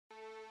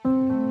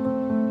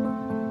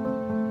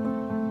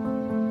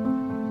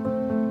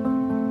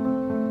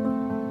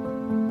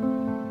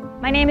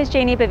My name is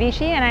Jainey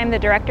Bavishi and I'm the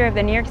Director of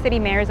the New York City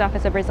Mayor's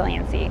Office of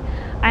Resiliency.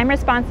 I'm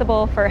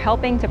responsible for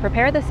helping to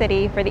prepare the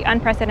city for the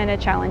unprecedented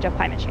challenge of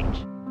climate change.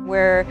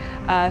 We're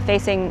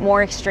facing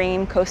more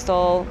extreme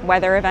coastal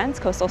weather events,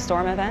 coastal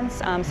storm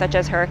events, such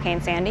as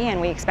Hurricane Sandy, and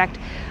we expect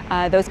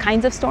those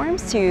kinds of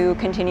storms to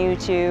continue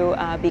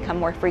to become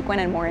more frequent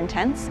and more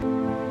intense.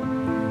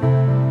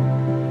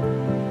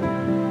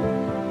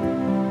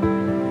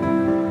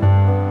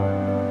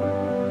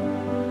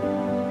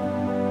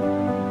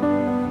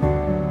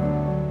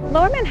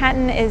 Lower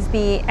Manhattan is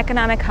the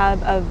economic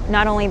hub of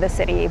not only the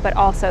city, but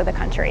also the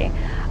country.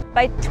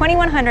 By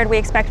 2100, we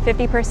expect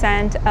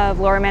 50% of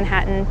Lower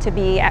Manhattan to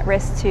be at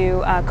risk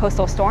to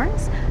coastal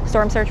storms,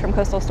 storm surge from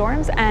coastal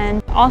storms,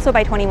 and also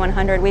by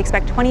 2100, we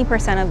expect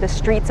 20% of the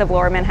streets of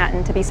Lower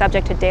Manhattan to be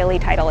subject to daily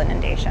tidal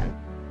inundation.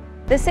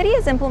 The city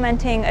is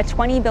implementing a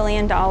 $20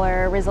 billion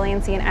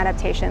resiliency and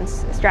adaptation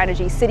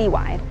strategy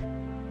citywide.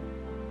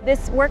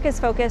 This work is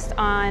focused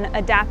on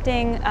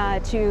adapting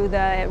to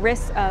the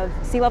risks of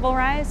sea level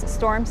rise,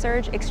 storm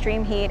surge,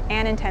 extreme heat,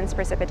 and intense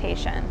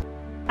precipitation.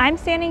 I'm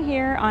standing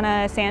here on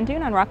a sand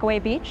dune on Rockaway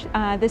Beach.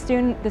 This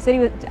dune, the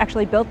city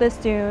actually built this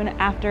dune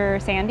after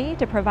Sandy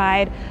to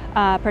provide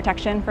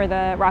protection for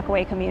the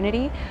Rockaway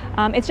community.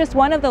 It's just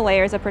one of the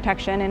layers of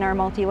protection in our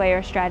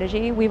multi-layer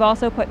strategy. We've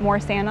also put more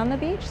sand on the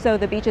beach, so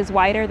the beach is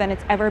wider than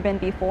it's ever been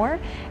before.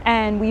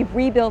 And we've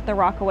rebuilt the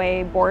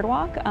Rockaway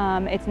boardwalk.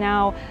 It's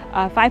now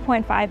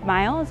 5.5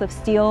 miles of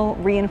steel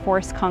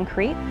reinforced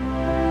concrete.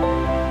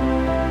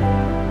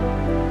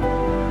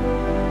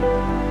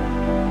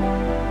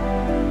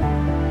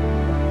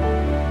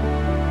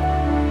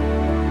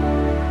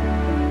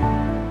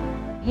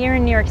 Here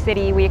in New York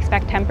City, we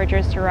expect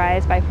temperatures to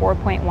rise by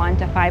 4.1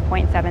 to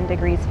 5.7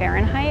 degrees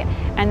Fahrenheit,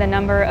 and the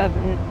number of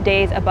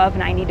days above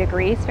 90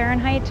 degrees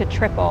Fahrenheit to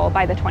triple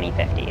by the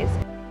 2050s.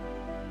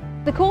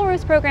 The Cool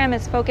Roofs program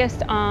is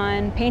focused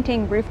on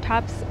painting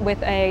rooftops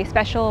with a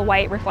special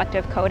white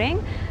reflective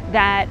coating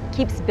that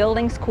keeps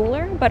buildings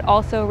cooler, but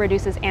also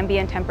reduces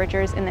ambient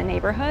temperatures in the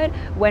neighborhood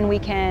when we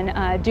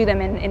can do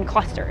them in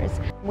clusters.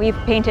 We've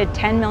painted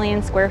 10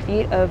 million square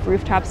feet of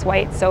rooftops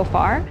white so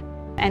far,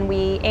 and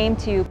we aim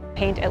to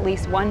paint at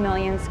least 1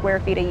 million square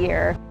feet a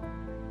year.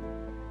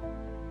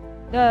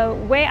 The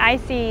way I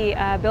see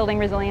building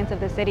resilience of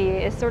the city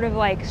is sort of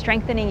like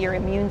strengthening your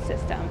immune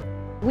system.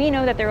 We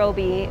know that there will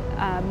be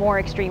more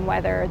extreme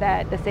weather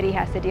that the city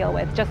has to deal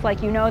with, just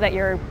like you know that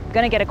you're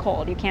going to get a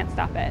cold, you can't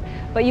stop it.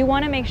 But you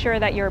want to make sure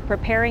that you're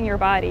preparing your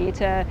body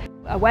to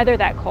weather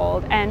that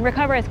cold and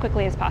recover as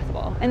quickly as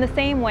possible. In the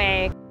same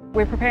way,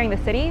 we're preparing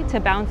the city to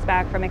bounce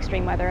back from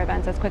extreme weather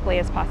events as quickly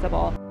as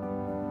possible.